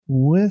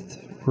With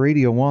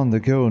Radio On The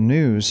Go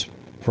News,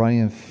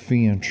 Brian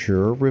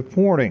Fancher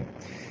reporting.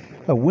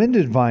 A wind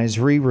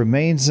advisory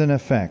remains in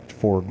effect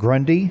for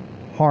Grundy,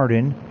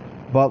 Hardin,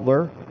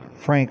 Butler,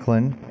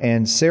 Franklin,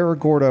 and Cerro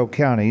Gordo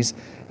counties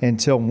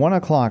until 1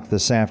 o'clock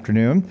this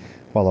afternoon,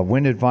 while a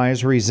wind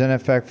advisory is in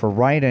effect for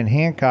Wright and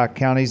Hancock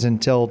counties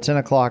until 10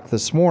 o'clock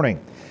this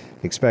morning.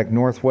 Expect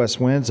northwest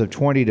winds of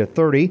 20 to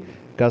 30,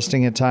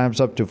 gusting at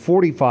times up to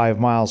 45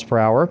 miles per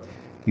hour.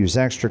 Use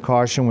extra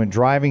caution when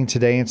driving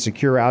today and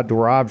secure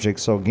outdoor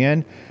objects. So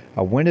again,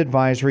 a wind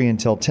advisory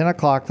until 10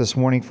 o'clock this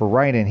morning for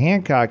Wright and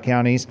Hancock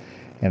counties,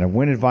 and a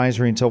wind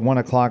advisory until 1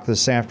 o'clock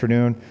this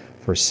afternoon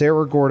for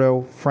Cerro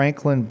Gordo,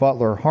 Franklin,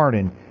 Butler,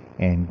 Hardin,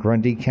 and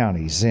Grundy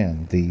counties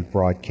in the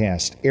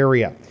broadcast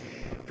area.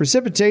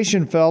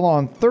 Precipitation fell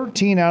on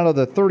 13 out of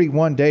the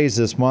 31 days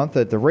this month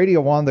at the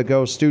Radio On The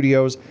Go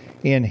studios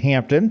in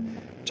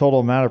Hampton. Total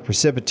amount of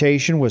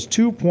precipitation was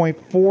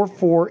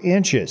 2.44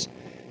 inches.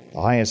 The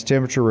highest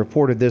temperature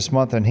reported this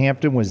month in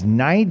Hampton was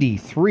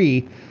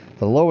 93.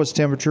 The lowest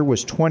temperature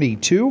was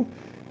 22.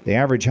 The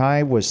average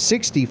high was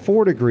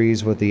 64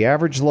 degrees with the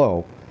average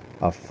low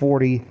of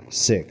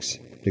 46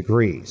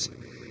 degrees.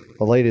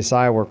 The latest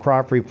Iowa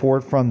crop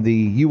report from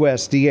the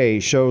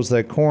USDA shows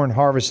that corn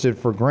harvested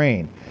for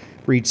grain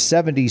reached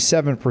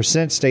 77%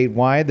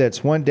 statewide.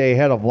 That's 1 day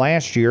ahead of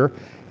last year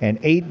and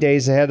 8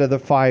 days ahead of the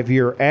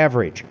 5-year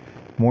average.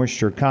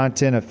 Moisture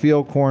content of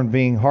field corn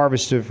being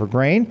harvested for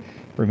grain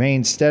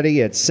remains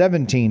steady at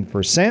 17%.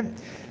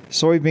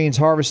 Soybeans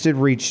harvested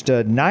reached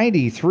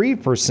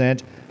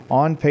 93%,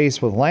 on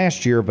pace with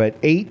last year, but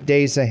 8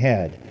 days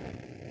ahead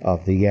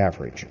of the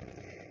average.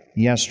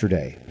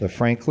 Yesterday, the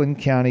Franklin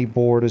County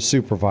Board of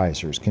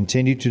Supervisors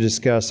continued to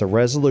discuss a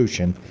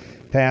resolution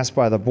passed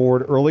by the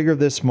board earlier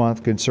this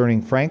month concerning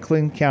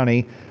Franklin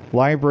County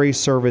Library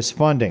Service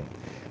funding.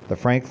 The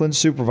Franklin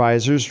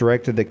supervisors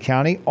directed the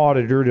county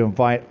auditor to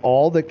invite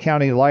all the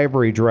county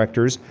library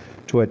directors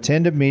to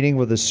attend a meeting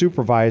with the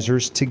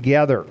supervisors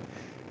together.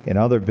 In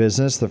other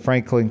business, the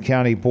Franklin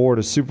County Board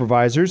of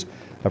Supervisors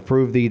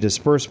approved the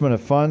disbursement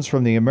of funds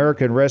from the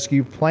American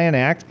Rescue Plan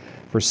Act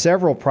for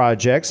several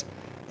projects.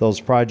 Those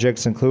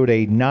projects include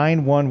a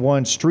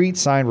 911 street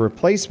sign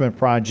replacement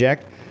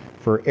project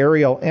for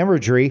aerial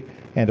imagery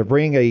and to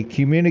bring a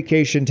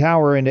communication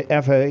tower into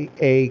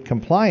FAA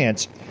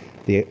compliance.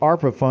 The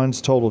ARPA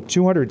funds totaled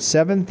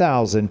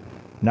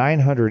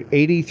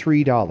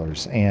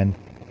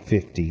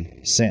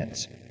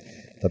 $207,983.50.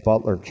 The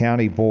Butler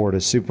County Board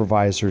of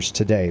Supervisors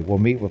today will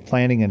meet with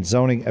Planning and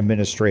Zoning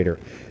Administrator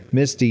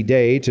Misty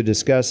Day to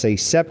discuss a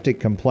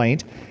septic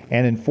complaint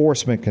and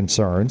enforcement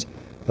concerns.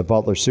 The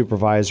Butler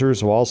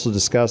supervisors will also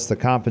discuss the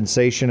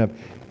compensation of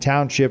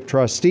township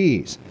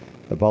trustees.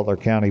 The Butler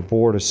County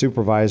Board of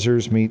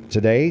Supervisors meet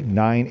today,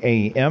 9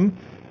 a.m.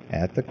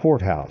 at the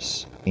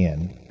courthouse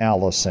in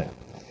Allison.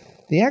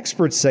 The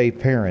experts say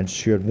parents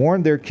should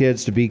warn their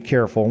kids to be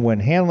careful when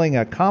handling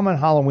a common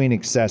Halloween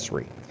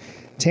accessory.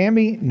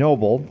 Tammy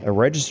Noble, a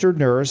registered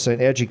nurse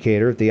and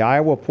educator at the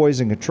Iowa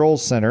Poison Control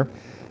Center,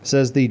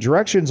 says the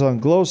directions on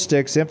glow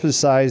sticks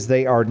emphasize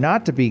they are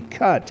not to be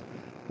cut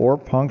or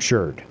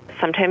punctured.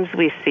 Sometimes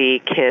we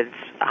see kids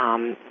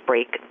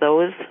break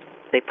those.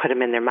 They put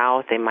them in their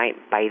mouth. They might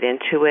bite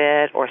into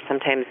it, or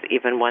sometimes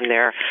even when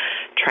they're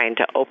trying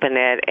to open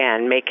it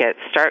and make it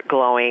start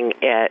glowing,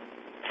 it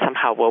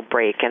somehow will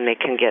break and they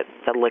can get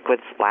the liquid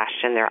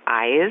splashed in their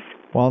eyes.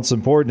 While it's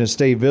important to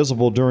stay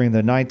visible during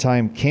the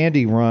nighttime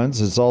candy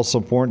runs, it's also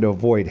important to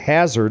avoid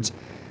hazards.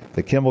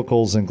 The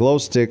chemicals in glow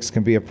sticks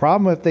can be a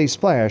problem if they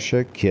splash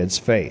a kid's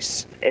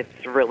face.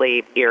 It's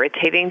really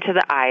irritating to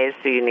the eyes,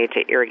 so you need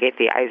to irrigate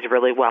the eyes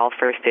really well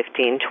for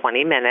 15,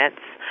 20 minutes.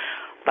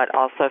 But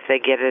also if they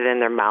get it in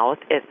their mouth,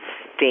 it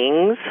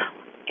stings,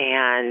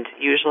 and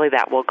usually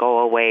that will go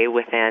away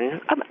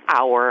within an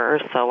hour or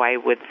so, I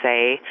would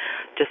say.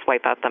 Just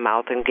wipe out the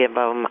mouth and give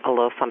them a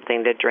little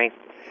something to drink.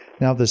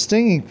 Now, if the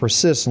stinging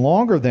persists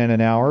longer than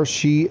an hour,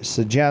 she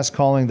suggests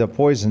calling the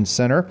Poison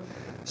Center.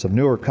 Some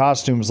newer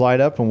costumes light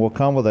up and will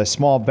come with a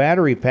small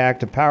battery pack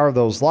to power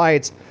those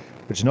lights,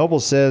 which Noble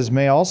says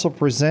may also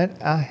present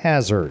a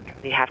hazard.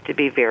 You have to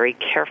be very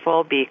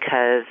careful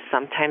because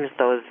sometimes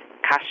those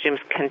costumes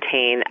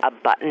contain a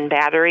button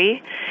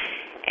battery,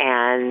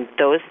 and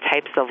those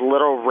types of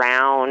little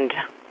round,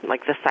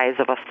 like the size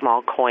of a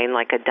small coin,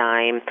 like a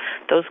dime,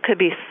 those could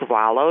be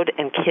swallowed,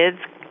 and kids,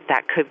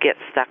 that could get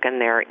stuck in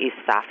their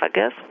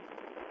esophagus.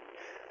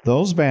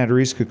 Those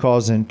batteries could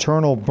cause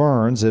internal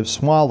burns if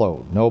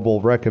swallowed.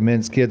 Noble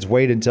recommends kids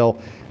wait until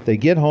they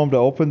get home to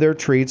open their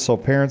treats so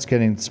parents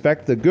can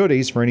inspect the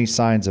goodies for any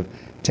signs of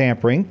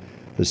tampering.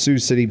 The Sioux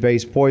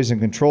City-based Poison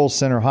Control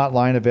Center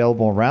hotline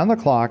available around the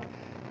clock,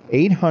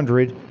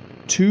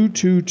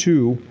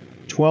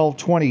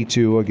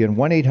 800-222-1222. Again,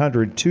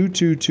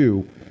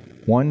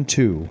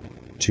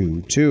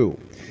 1-800-222-1222.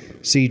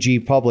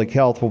 CG Public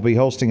Health will be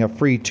hosting a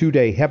free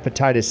 2-day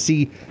hepatitis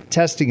C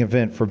testing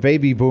event for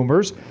baby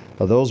boomers,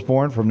 those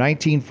born from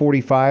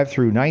 1945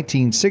 through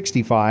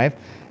 1965,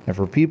 and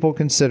for people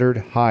considered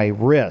high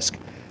risk.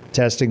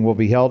 Testing will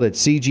be held at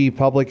CG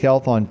Public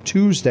Health on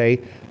Tuesday,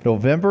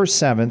 November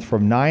 7th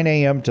from 9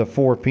 a.m. to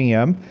 4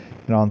 p.m.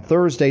 and on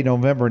Thursday,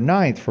 November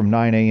 9th from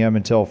 9 a.m.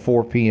 until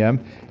 4 p.m.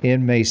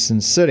 in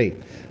Mason City.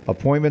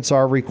 Appointments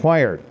are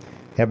required.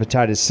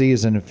 Hepatitis C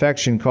is an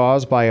infection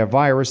caused by a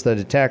virus that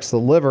attacks the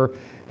liver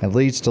and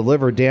leads to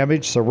liver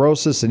damage,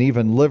 cirrhosis, and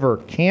even liver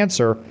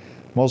cancer.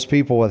 Most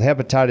people with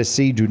hepatitis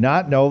C do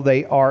not know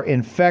they are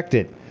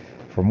infected.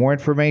 For more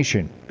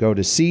information, go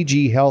to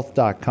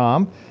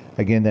cghealth.com.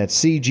 Again, that's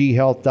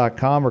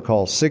cghealth.com or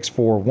call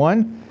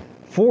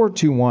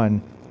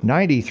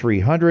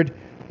 641-421-9300.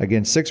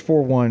 Again,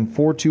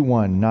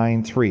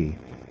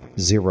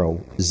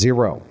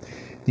 641-421-9300.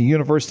 The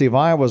University of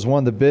Iowa has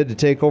won the bid to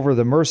take over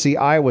the Mercy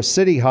Iowa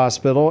City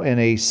Hospital in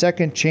a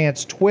second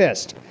chance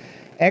twist.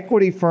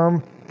 Equity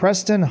firm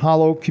Preston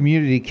Hollow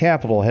Community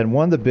Capital had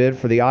won the bid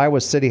for the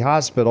Iowa City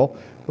Hospital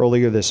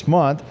earlier this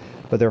month,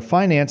 but their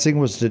financing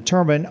was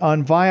determined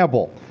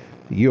unviable.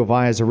 The U of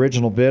I's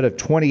original bid of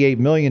 $28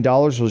 million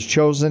was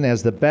chosen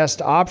as the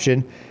best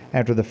option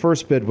after the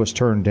first bid was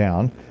turned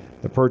down.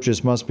 The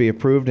purchase must be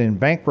approved in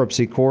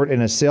bankruptcy court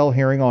in a sale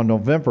hearing on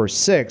November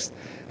 6th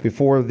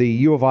before the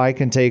U of I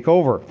can take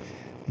over.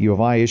 The U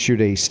of I issued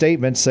a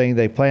statement saying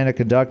they plan to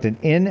conduct an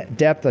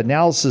in-depth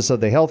analysis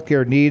of the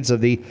healthcare needs of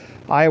the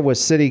Iowa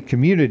City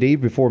community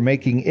before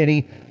making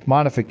any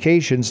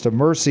modifications to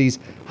Mercy's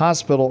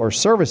hospital or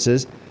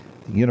services.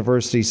 The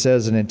university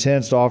says it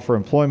intends to offer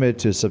employment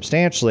to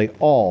substantially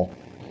all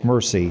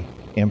Mercy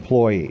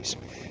employees.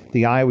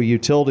 The Iowa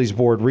Utilities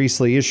Board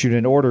recently issued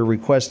an order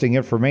requesting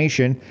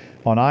information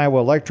on Iowa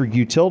Electric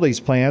Utilities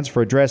plans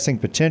for addressing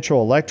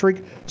potential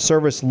electric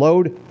service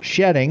load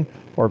shedding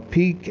or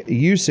peak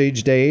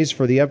usage days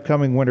for the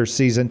upcoming winter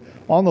season.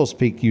 On those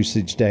peak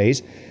usage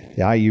days,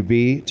 the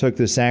IUB took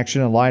this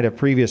action in light of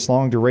previous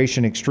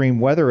long-duration extreme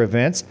weather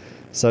events,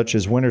 such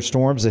as winter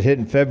storms that hit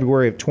in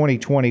February of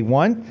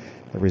 2021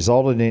 that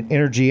resulted in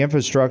energy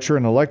infrastructure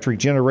and electric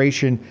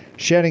generation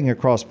shedding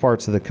across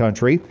parts of the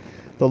country.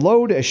 The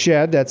load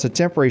shed, that's a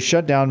temporary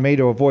shutdown made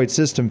to avoid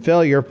system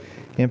failure,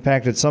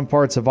 impacted some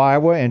parts of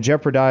Iowa and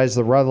jeopardized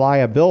the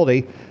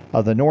reliability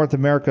of the North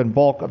American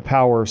bulk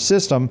power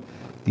system.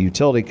 The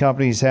utility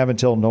companies have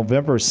until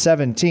November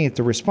 17th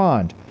to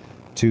respond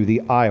to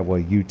the Iowa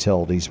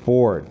Utilities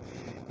Board.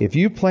 If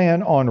you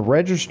plan on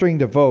registering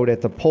to vote at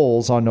the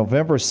polls on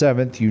November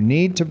 7th, you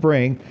need to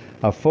bring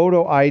a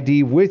photo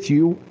ID with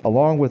you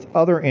along with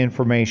other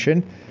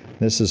information.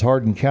 This is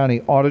Hardin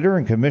County Auditor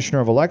and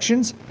Commissioner of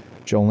Elections,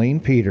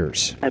 Jolene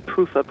Peters. A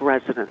proof of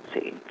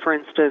residency, for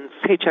instance,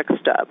 paycheck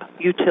stub,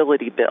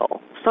 utility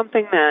bill,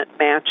 something that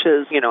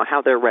matches,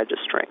 how they're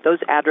registering. Those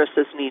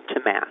addresses need to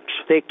match.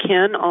 They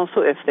can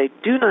also, if they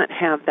do not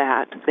have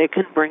that, they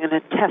can bring an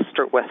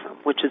attester with them,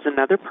 which is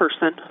another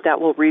person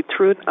that will read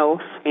through an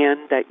oath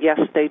and that, yes,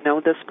 they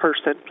know this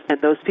person. And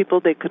those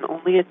people, they can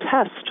only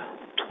attest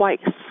twice.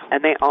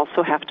 And they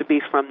also have to be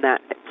from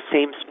that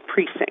same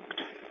precinct.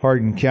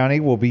 Hardin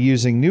County will be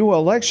using new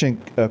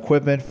election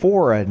equipment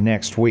for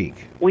next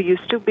week. We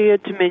used to be a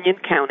Dominion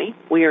County.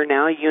 We are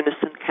now a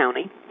Unison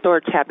County. So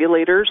our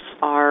tabulators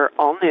are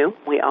all new.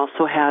 We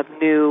also have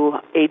new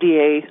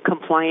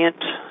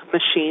ADA-compliant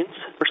machines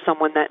for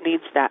someone that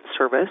needs that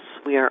service.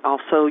 We are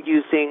also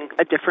using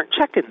a different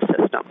check-in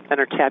system, and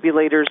our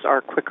tabulators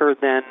are quicker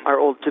than our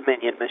old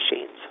Dominion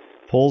machines.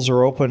 Polls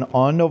are open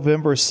on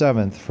November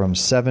 7th from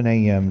 7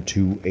 a.m.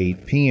 to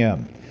 8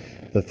 p.m.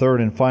 The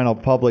third and final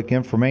public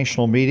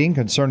informational meeting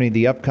concerning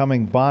the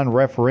upcoming bond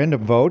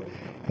referendum vote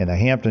in the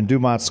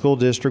Hampton-Dumont School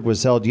District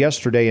was held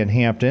yesterday in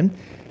Hampton.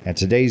 And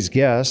today's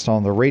guest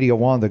on the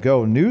Radio on the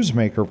Go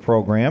Newsmaker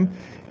program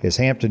is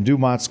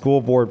Hampton-Dumont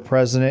School Board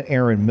President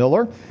Aaron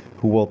Miller,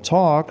 who will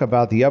talk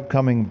about the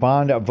upcoming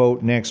bond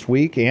vote next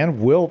week and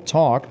will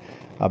talk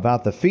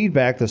about the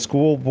feedback the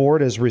school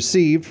board has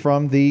received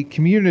from the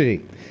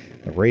community.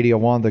 The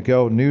Radio on the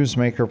Go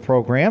Newsmaker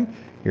program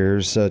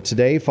Here's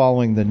today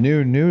following the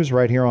noon news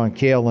right here on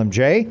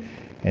KLMJ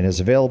and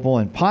is available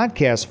in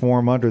podcast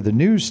form under the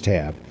News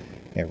tab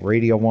at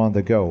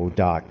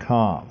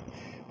radioonthego.com.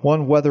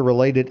 One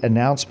weather-related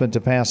announcement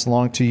to pass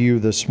along to you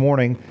this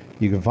morning.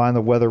 You can find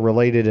the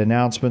weather-related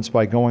announcements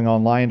by going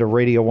online to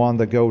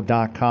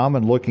radioonthego.com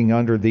and looking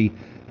under the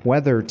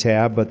Weather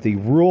tab. But the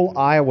Rural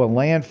Iowa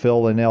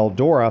Landfill in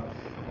Eldora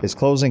is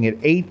closing at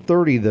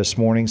 8:30 this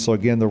morning. So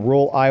again, the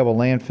Rural Iowa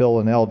Landfill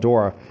in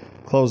Eldora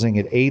closing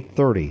at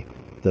 8:30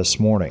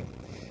 this morning.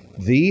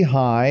 The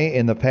high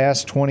in the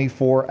past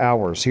 24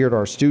 hours here at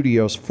our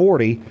studios,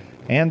 40,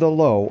 and the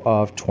low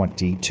of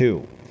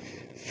 22.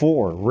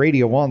 For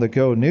Radio on the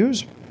Go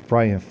News,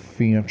 Brian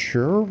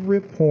Fancher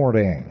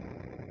reporting.